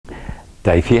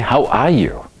Dave here, how are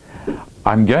you?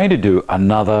 I'm going to do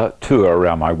another tour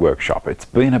around my workshop. It's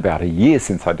been about a year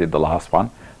since I did the last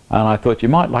one, and I thought you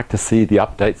might like to see the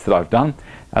updates that I've done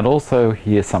and also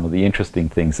hear some of the interesting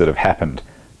things that have happened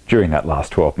during that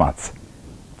last 12 months.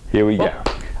 Here we go.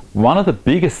 One of the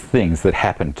biggest things that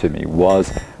happened to me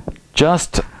was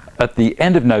just at the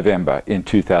end of November in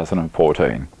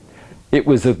 2014. It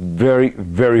was a very,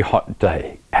 very hot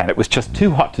day, and it was just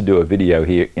too hot to do a video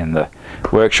here in the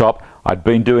workshop. I'd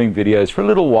been doing videos for a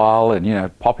little while and, you know,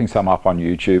 popping some up on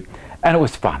YouTube, and it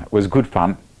was fun. It was good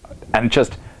fun and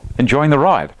just enjoying the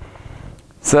ride.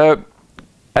 So,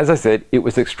 as I said, it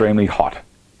was extremely hot.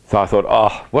 So I thought,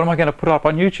 oh, what am I going to put up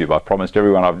on YouTube? I promised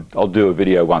everyone I'll do a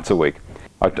video once a week.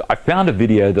 I found a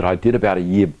video that I did about a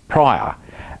year prior,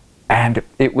 and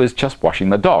it was just washing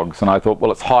the dogs. And I thought,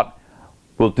 well, it's hot.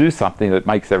 We'll do something that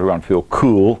makes everyone feel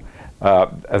cool.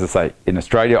 As I say, in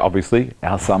Australia, obviously,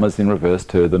 our summer's in reverse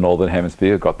to the Northern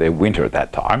Hemisphere, got their winter at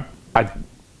that time. I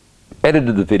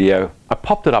edited the video, I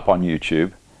popped it up on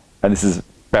YouTube, and this is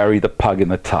Barry the pug in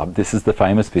the tub. This is the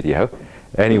famous video.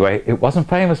 Anyway, it wasn't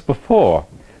famous before.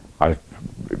 I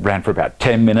ran for about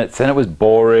 10 minutes and it was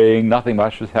boring, nothing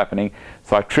much was happening.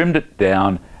 So I trimmed it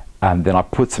down and then I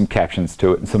put some captions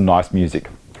to it and some nice music.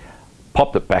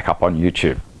 Popped it back up on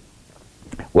YouTube.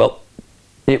 Well,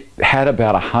 it had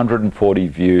about 140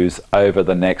 views over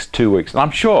the next 2 weeks. And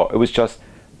I'm sure it was just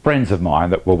friends of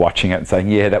mine that were watching it and saying,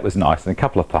 yeah, that was nice, and a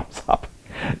couple of thumbs up.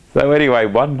 So anyway,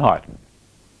 one night,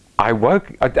 I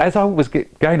woke, as I was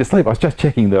going to sleep, I was just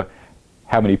checking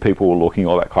how many people were looking,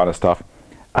 all that kind of stuff.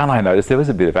 And I noticed there was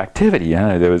a bit of activity. You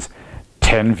know, there was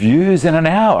 10 views in an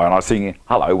hour. And I was thinking,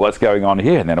 hello, what's going on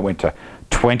here? And then it went to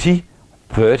 20,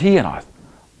 30, and I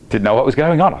didn't know what was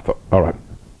going on. I thought, all right,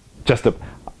 just a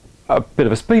bit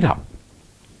of a speed up.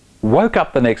 Woke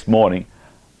up the next morning,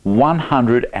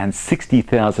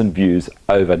 160,000 views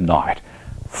overnight.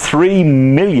 3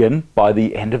 million by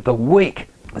the end of the week.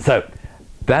 So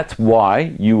that's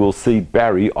why you will see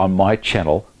Barry on my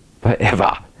channel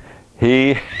forever.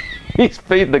 He's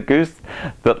been the goose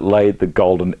that laid the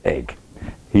golden egg.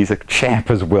 He's a champ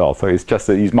as well. So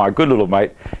he's my good little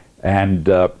mate. And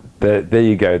there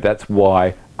you go. That's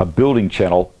why a building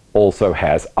channel also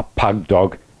has a pug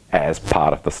dog as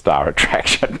part of the star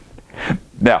attraction.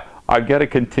 Now, I'm going to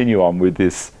continue on with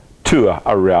this tour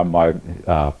around my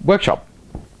workshop.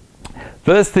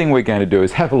 First thing we're going to do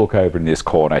is have a look over in this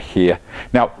corner here.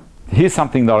 Now, here's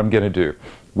something that I'm going to do.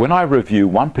 When I review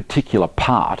one particular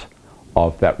part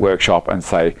of that workshop and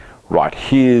say, right,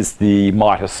 here's the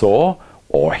miter saw,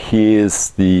 or here's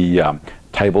the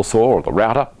table saw or the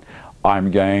router,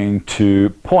 I'm going to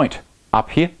point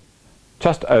up here,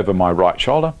 just over my right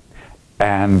shoulder,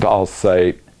 and I'll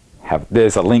say,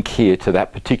 there's a link here to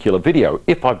that particular video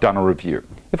if I've done a review.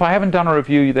 If I haven't done a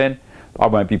review, then I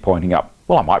won't be pointing up.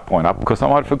 Well, I might point up because I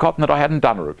might have forgotten that I hadn't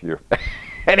done a review.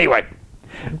 Anyway,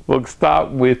 we'll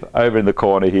start with over in the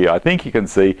corner here. I think you can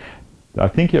see, I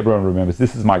think everyone remembers,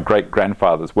 this is my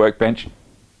great-grandfather's workbench,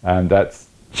 and that's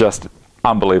just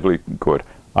unbelievably good.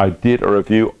 I did a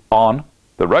review on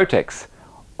the Rotex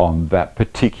on that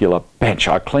particular bench.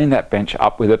 I cleaned that bench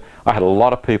up with it. I had a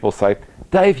lot of people say,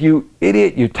 Dave, you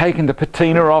idiot, you've taken the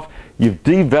patina off, you've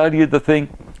devalued the thing.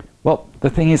 Well, the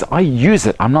thing is, I use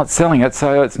it. I'm not selling it,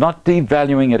 so it's not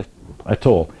devaluing it at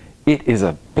all. It is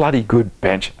a bloody good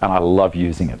bench, and I love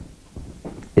using it.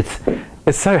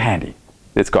 It's so handy.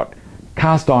 It's got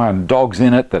cast iron dogs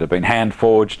in it that have been hand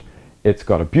forged. It's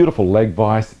got a beautiful leg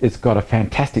vise. It's got a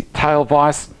fantastic tail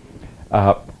vise.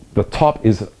 The top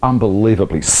is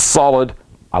unbelievably solid.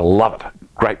 I love it.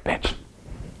 Great bench.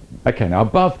 Okay, now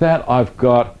above that I've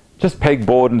got just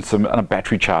pegboard and a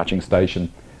battery charging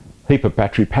station. Heap of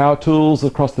battery power tools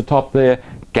across the top there.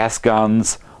 Gas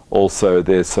guns. Also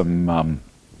there's some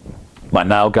my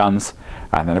nail guns.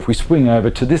 And then if we swing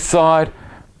over to this side,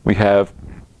 we have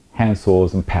hand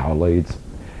saws and power leads.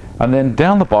 And then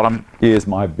down the bottom is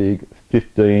my big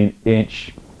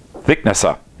 15-inch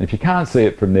thicknesser. If you can't see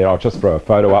it from there, I'll just throw a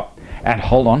photo up. And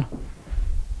hold on,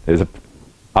 there's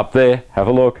up there, have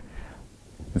a look.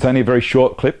 It's only a very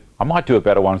short clip. I might do a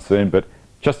better one soon, but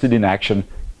just it in action,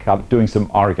 doing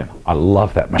some Oregon. I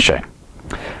love that machine.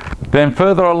 Then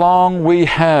further along, we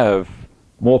have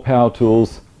more power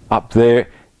tools up there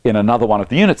in another one of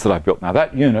the units that I built. Now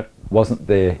that unit wasn't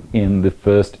there in the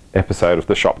first episode of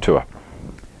the shop tour.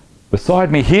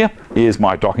 Beside me here is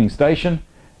my docking station,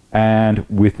 and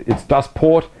with its dust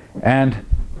port, and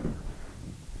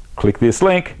click this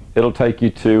link, it'll take you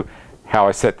to how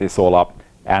I set this all up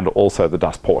and also the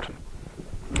dust port.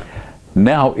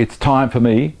 Now it's time for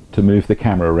me to move the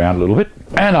camera around a little bit,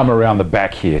 and I'm around the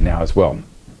back here now as well.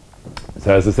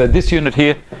 So as I said, this unit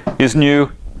here is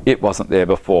new. It wasn't there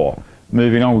before.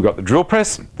 Moving on, we've got the drill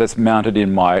press that's mounted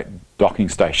in my docking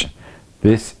station.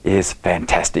 This is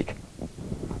fantastic.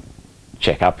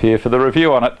 Check up here for the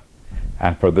review on it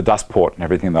and for the dust port and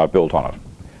everything that I built on it.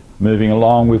 Moving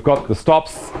along, we've got the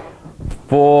stops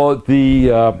for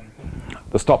the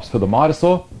stops for the miter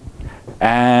saw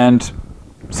and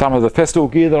some of the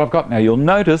Festool gear that I've got. Now you'll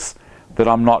notice that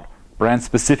I'm not brand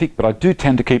specific, but I do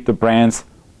tend to keep the brands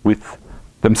with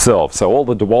themselves. So all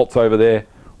the DeWalt's over there,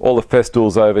 all the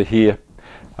Festools over here.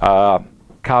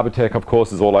 Carbotech, of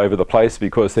course, is all over the place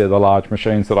because they're the large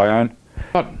machines that I own.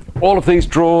 But all of these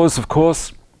drawers, of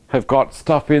course, have got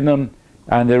stuff in them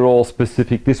and they're all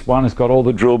specific. This one has got all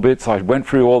the drill bits. I went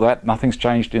through all that, nothing's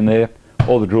changed in there.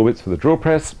 All the drill bits for the drill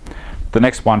press. The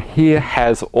next one here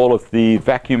has all of the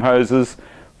vacuum hoses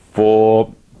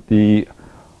for the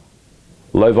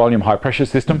low volume, high pressure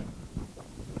system.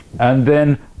 And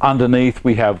then underneath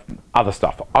we have other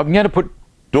stuff. I'm going to put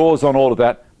doors on all of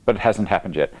that, but it hasn't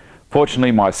happened yet.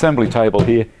 Fortunately, my assembly table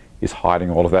here is hiding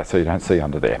all of that so you don't see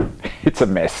under there. It's a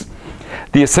mess.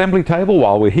 The assembly table,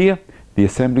 while we're here, the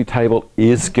assembly table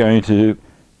is going to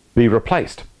be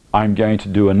replaced. I'm going to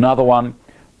do another one,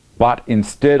 but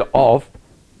instead of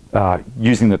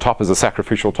using the top as a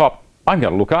sacrificial top, I'm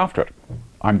going to look after it.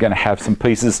 I'm going to have some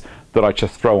pieces that I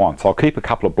just throw on. So I'll keep a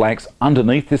couple of blanks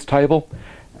underneath this table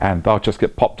and they'll just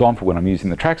get popped on for when I'm using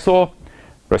the track saw.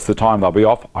 Rest of the time they'll be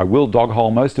off. I will dog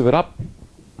hole most of it up,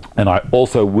 and I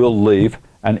also will leave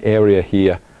an area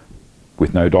here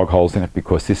with no dog holes in it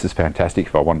because this is fantastic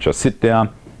if I want to just sit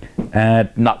down and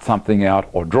nut something out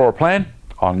or draw a plan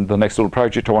on the next little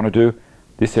project I want to do.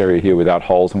 This area here without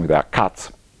holes and without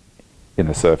cuts in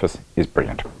the surface is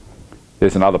brilliant.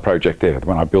 There's another project there.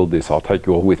 When I build this, I'll take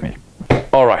you all with me.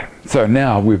 All right, so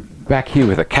now we're back here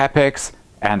with a CapEx,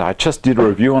 and I just did a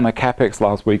review on the CapEx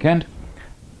last weekend.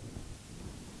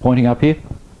 Pointing up here,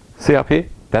 see up here?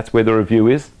 That's where the review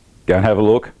is. Go and have a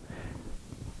look.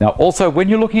 Now also, when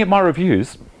you're looking at my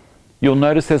reviews, you'll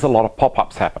notice there's a lot of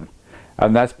pop-ups happen.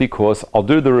 And that's because I'll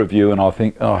do the review and I'll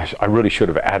think, oh, I really should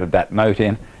have added that note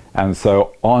in. And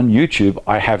so on YouTube,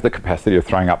 I have the capacity of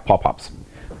throwing up pop-ups.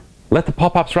 Let the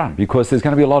pop-ups run because there's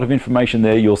going to be a lot of information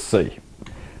there you'll see.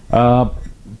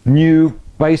 New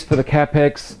base for the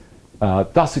CapEx,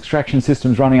 dust extraction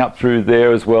systems running up through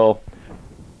there as well.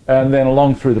 And then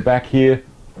along through the back here,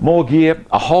 more gear,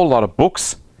 a whole lot of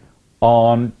books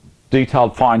on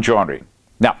detailed fine joinery.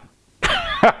 Now,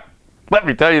 let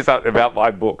me tell you something about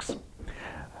my books.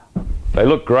 They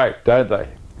look great, don't they?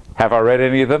 Have I read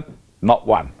any of them? Not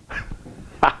one.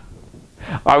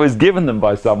 I was given them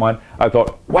by someone. I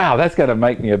thought, wow, that's going to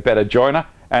make me a better joiner.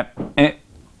 And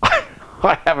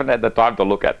I haven't had the time to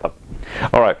look at them.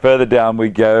 All right, further down we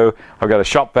go. I've got a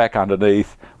shop vac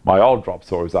underneath. My old drop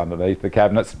saw is underneath the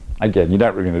cabinets. Again, you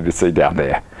don't really need to see down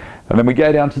there. And then we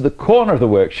go down to the corner of the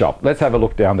workshop. Let's have a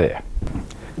look down there.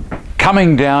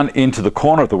 Coming down into the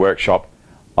corner of the workshop,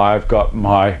 I've got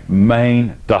my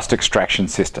main dust extraction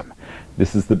system.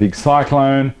 This is the big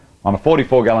Cyclone on a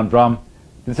 44-gallon drum.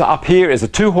 This up here is a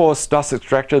 2-horse dust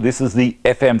extractor. This is the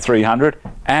FM300,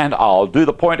 and I'll do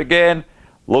the point again.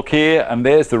 Look here, and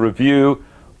there's the review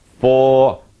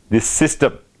for this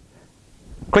system.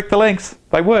 Click the links,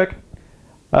 they work.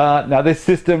 Now this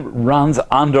system runs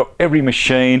under every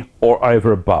machine or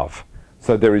over above.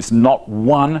 So there is not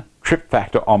one trip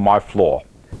factor on my floor.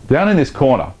 Down in this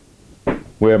corner,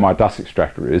 where my dust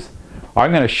extractor is,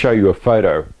 I'm going to show you a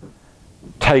photo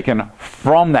taken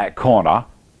from that corner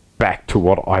back to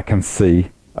what I can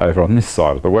see over on this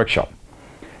side of the workshop.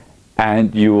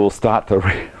 And you will start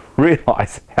to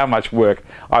realize how much work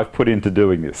I've put into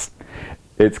doing this.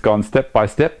 It's gone step by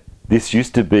step. This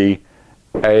used to be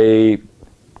a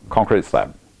concrete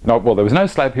slab. No, well, there was no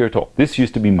slab here at all. This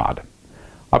used to be mud.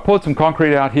 I poured some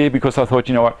concrete out here because I thought,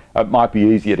 you know what, it might be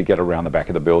easier to get around the back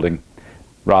of the building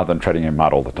rather than treading in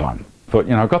mud all the time. Thought,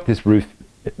 you know, I've got this roof,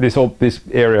 this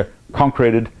area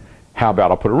concreted. How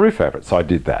about I put a roof over it? So I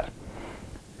did that.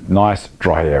 Nice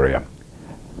dry area.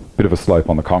 Bit of a slope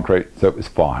on the concrete, so it was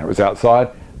fine. It was outside.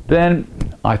 Then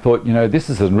I thought, you know, this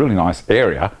is a really nice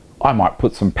area. I might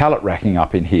put some pallet racking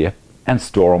up in here and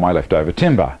store all my leftover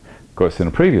timber. Of course, in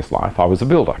a previous life, I was a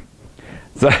builder.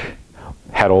 So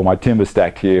had all my timber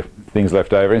stacked here, things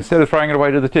left over. Instead of throwing it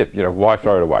away to the tip, you know, why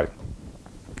throw it away?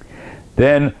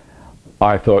 Then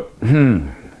I thought,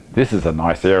 this is a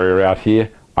nice area out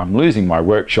here. I'm losing my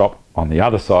workshop on the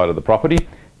other side of the property.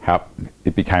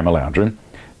 It became a lounge room.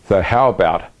 So how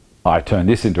about I turn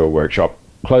this into a workshop,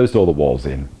 closed all the walls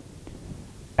in,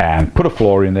 and put a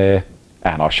floor in there,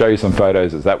 and I'll show you some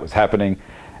photos as that was happening.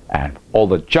 And all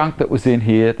the junk that was in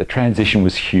here, the transition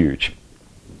was huge.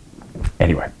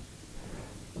 Anyway,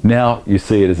 now you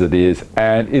see it as it is,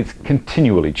 and it's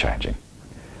continually changing.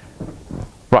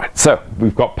 Right, so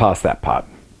we've got past that part.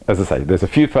 As I say, there's a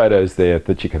few photos there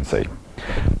that you can see.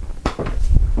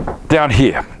 Down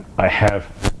here, I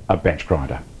have a bench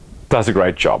grinder. Does a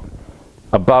great job.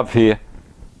 Above here,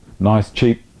 nice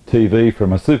cheap TV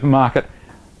from a supermarket.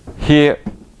 Here,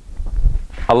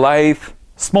 a lathe,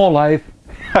 small lathe.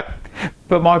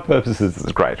 For my purposes,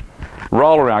 it's great.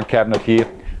 Roll around cabinet here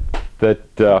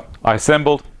that I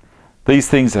assembled. These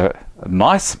things are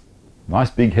nice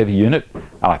big heavy unit, and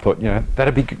I thought, you know,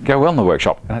 that'd go well in the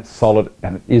workshop, and it's solid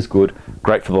and it is good,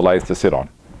 great for the lathe to sit on.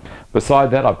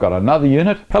 Beside that, I've got another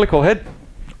unit, helical head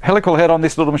on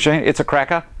this little machine. It's a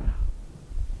cracker.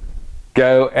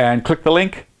 Go and click the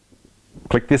link,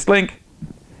 click this link,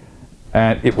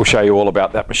 and it will show you all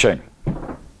about that machine.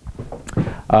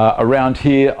 Around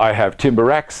here I have timber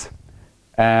racks,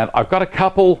 and I've got a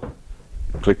couple,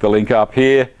 click the link up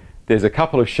here, there's a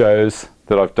couple of shows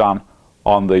that I've done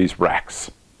on these racks.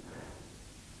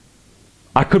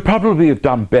 I could probably have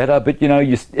done better, but you know,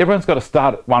 everyone's got to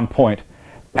start at one point,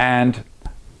 and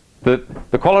the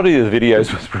quality of the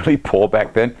videos was really poor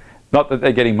back then. Not that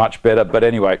they're getting much better, but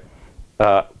anyway,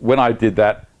 when I did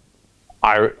that,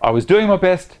 I was doing my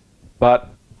best, but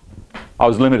I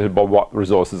was limited by what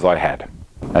resources I had.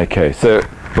 Okay, so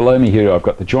below me here I've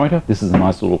got the jointer. This is a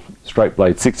nice little straight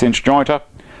blade 6-inch jointer.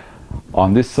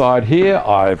 On this side here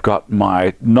I've got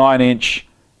my 9-inch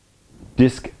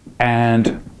disc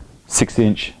and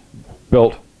 6-inch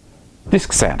belt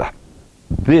disc sander.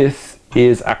 This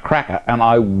is a cracker, and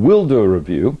I will do a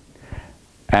review.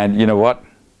 And you know what?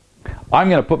 I'm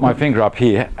going to put my finger up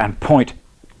here and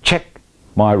check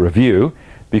my review,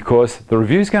 because the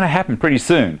review is going to happen pretty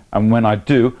soon. And when I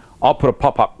do, I'll put a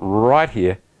pop-up right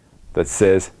here that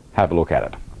says, have a look at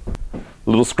it. A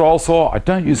little scroll saw. I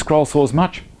don't use scroll saws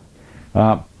much,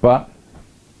 but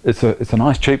it's a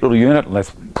nice cheap little unit.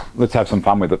 Let's have some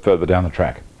fun with it further down the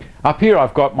track. Up here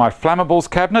I've got my flammables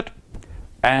cabinet,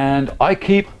 and I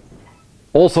keep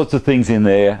all sorts of things in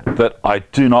there that I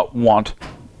do not want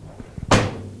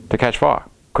to catch fire,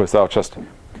 because they'll just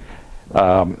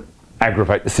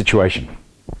aggravate the situation.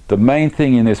 The main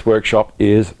thing in this workshop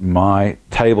is my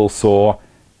table saw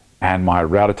and my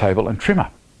router table and trimmer.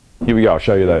 Here we go, I'll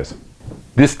show you those.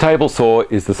 This table saw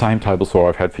is the same table saw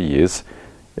I've had for years.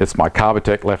 It's my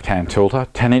Carbotech left-hand tilter,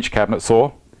 10-inch cabinet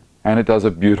saw, and it does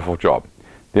a beautiful job.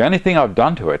 The only thing I've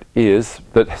done to it is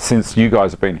that, since you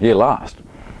guys have been here last,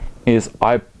 is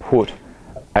I put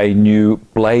a new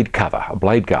blade cover, a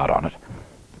blade guard on it.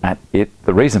 And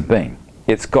the reason being,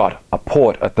 it's got a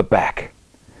port at the back.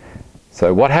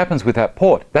 So what happens with that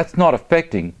port? That's not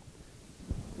affecting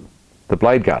the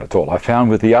blade guard at all. I found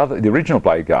with the original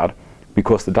blade guard,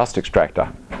 because the dust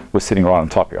extractor was sitting right on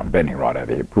top here, I'm bending right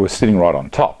over here, it was sitting right on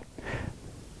top.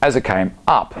 As it came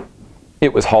up,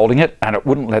 it was holding it, and it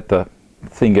wouldn't let the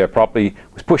thing go properly.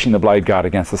 It was pushing the blade guard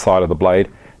against the side of the blade,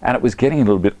 and it was getting a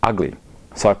little bit ugly.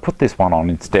 So I put this one on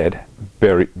instead.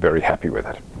 Very, very happy with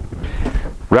it.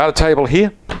 Router table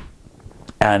here,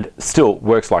 and still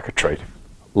works like a treat.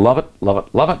 Love it, love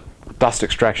it, love it. Dust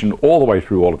extraction all the way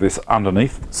through all of this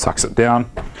underneath, sucks it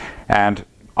down. And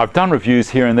I've done reviews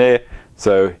here and there,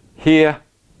 so here,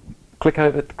 click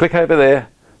over there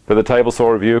for the table saw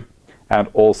review, and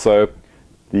also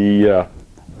the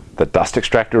dust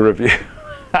extractor review.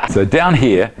 So down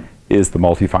here is the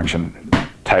multifunction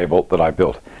table that I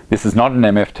built. This is not an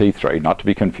MFT3, not to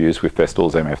be confused with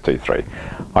Festool's MFT3.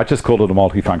 I just called it a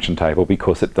multifunction table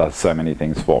because it does so many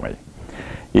things for me.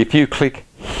 If you click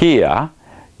here,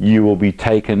 you will be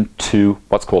taken to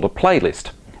what's called a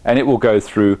playlist, and it will go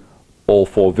through all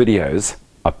 4 videos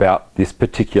about this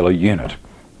particular unit.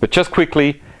 But just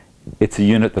quickly, it's a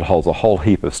unit that holds a whole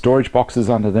heap of storage boxes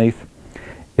underneath.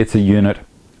 It's a unit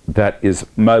that is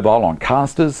mobile on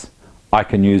casters. I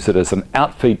can use it as an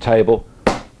outfeed table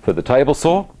for the table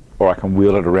saw, or I can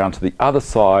wheel it around to the other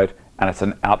side and it's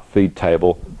an outfeed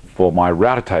table for my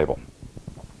router table.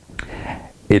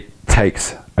 It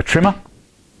takes a trimmer.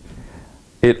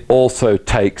 It also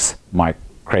takes my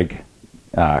Craig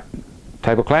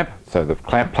table clamp, so the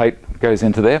clamp plate goes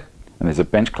into there, and there's a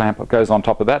bench clamp that goes on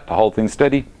top of that to hold things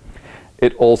steady.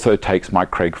 It also takes my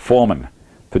Craig Foreman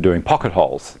for doing pocket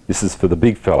holes. This is for the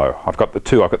big fellow. I've got the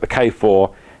two. I've got the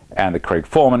K4 and the Craig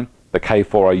Foreman. The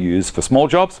K4 I use for small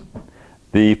jobs.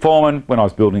 The Foreman, when I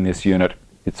was building this unit,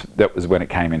 that was when it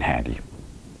came in handy.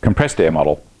 Compressed air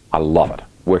model, I love it.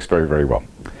 Works very, very well.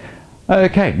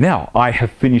 Okay, now I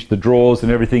have finished the drawers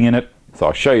and everything in it, so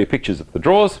I'll show you pictures of the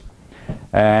drawers.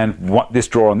 And this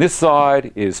drawer on this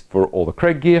side is for all the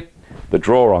Craig gear. The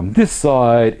drawer on this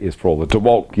side is for all the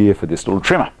DeWalt gear for this little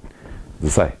trimmer.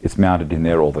 As I say, it's mounted in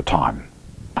there all the time.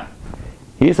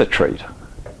 Here's a treat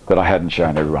that I hadn't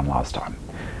shown everyone last time.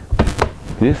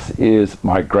 This is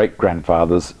my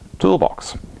great-grandfather's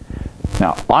toolbox.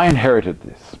 Now, I inherited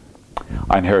this.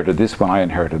 I inherited this when I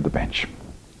inherited the bench.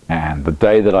 And the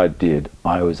day that I did,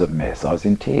 I was a mess. I was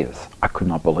in tears. I could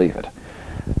not believe it.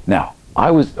 Now,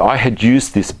 I had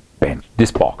used this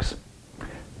box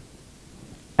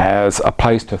as a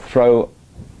place to throw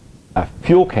a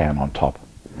fuel can on top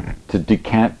to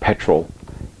decant petrol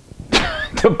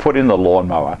to put in the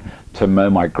lawnmower to mow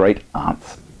my great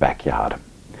aunt's backyard.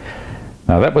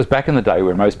 Now that was back in the day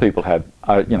where most people had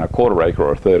a quarter acre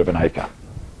or a third of an acre.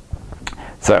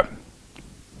 So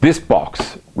this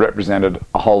box represented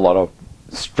a whole lot of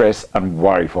stress and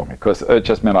worry for me, because it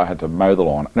just meant I had to mow the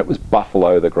lawn, and it was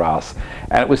buffalo the grass,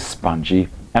 and it was spongy,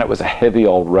 and it was a heavy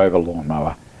old Rover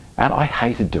lawnmower, and I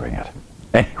hated doing it.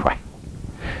 Anyway,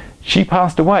 she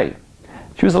passed away.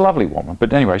 She was a lovely woman,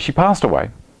 but anyway, she passed away.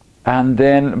 And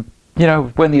then,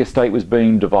 when the estate was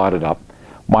being divided up,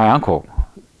 my uncle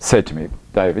said to me,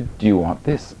 "David, do you want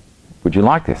this? Would you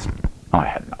like this?" I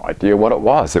had no idea what it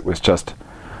was. It was just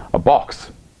a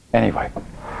box. Anyway,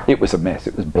 it was a mess.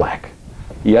 It was black.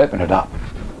 He opened it up.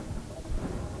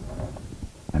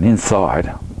 And inside,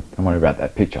 don't worry about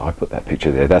that picture. I put that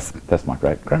picture there. That's my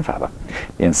great-grandfather.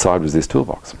 Inside was this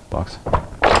toolbox.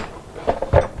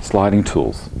 Sliding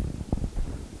tools.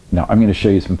 Now, I'm going to show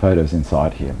you some photos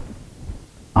inside here.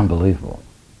 Unbelievable.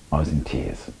 I was in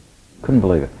tears. Couldn't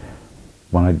believe it.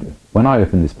 When I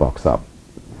opened this box up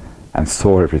and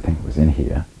saw everything that was in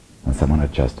here, and someone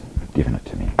had just given it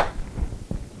to me,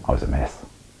 I was a mess.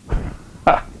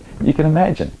 You can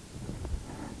imagine.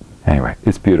 Anyway,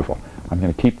 it's beautiful. I'm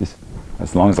going to keep this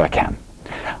as long as I can.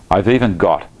 I've even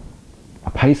got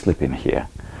a pay slip in here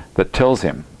that tells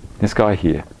him, this guy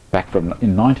here, back from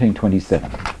in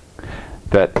 1927,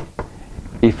 that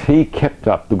if he kept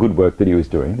up the good work that he was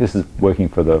doing, this is working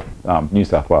for the New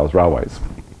South Wales Railways,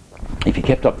 if he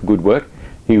kept up the good work,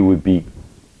 he would be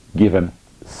given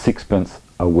 6 pence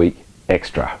a week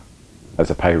extra as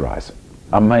a pay rise.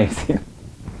 Amazing.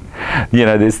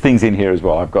 There's things in here as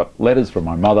well. I've got letters from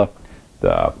my mother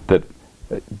that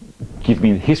give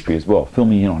me the history as well, fill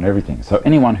me in on everything. So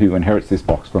anyone who inherits this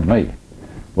box from me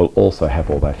will also have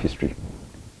all that history.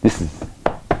 This is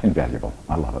invaluable.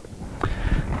 I love it.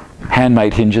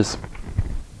 Handmade hinges.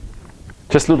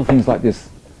 Just little things like this.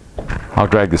 I'll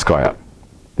drag this guy up.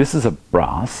 This is a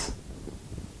little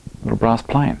brass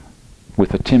plane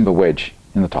with a timber wedge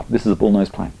in the top. This is a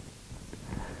bullnose plane.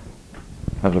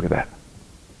 Have a look at that.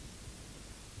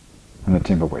 And the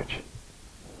timber wedge.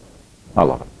 I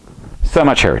love it. So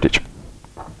much heritage.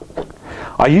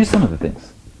 I use some of the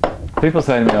things. People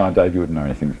say to me, "Oh, Dave, you wouldn't know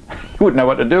anything. You wouldn't know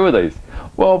what to do with these."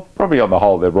 Well, probably on the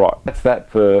whole, they're right. That's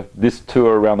that for this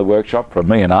tour around the workshop from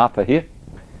me and Arthur here.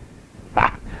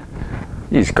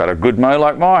 He's got a good mow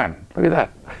like mine. Look at that.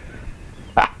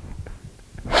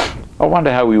 I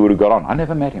wonder how we would have got on. I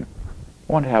never met him.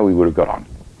 I wonder how we would have got on.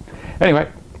 Anyway,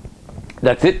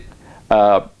 that's it.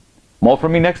 More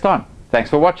from me next time. Thanks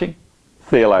for watching.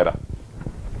 See you later.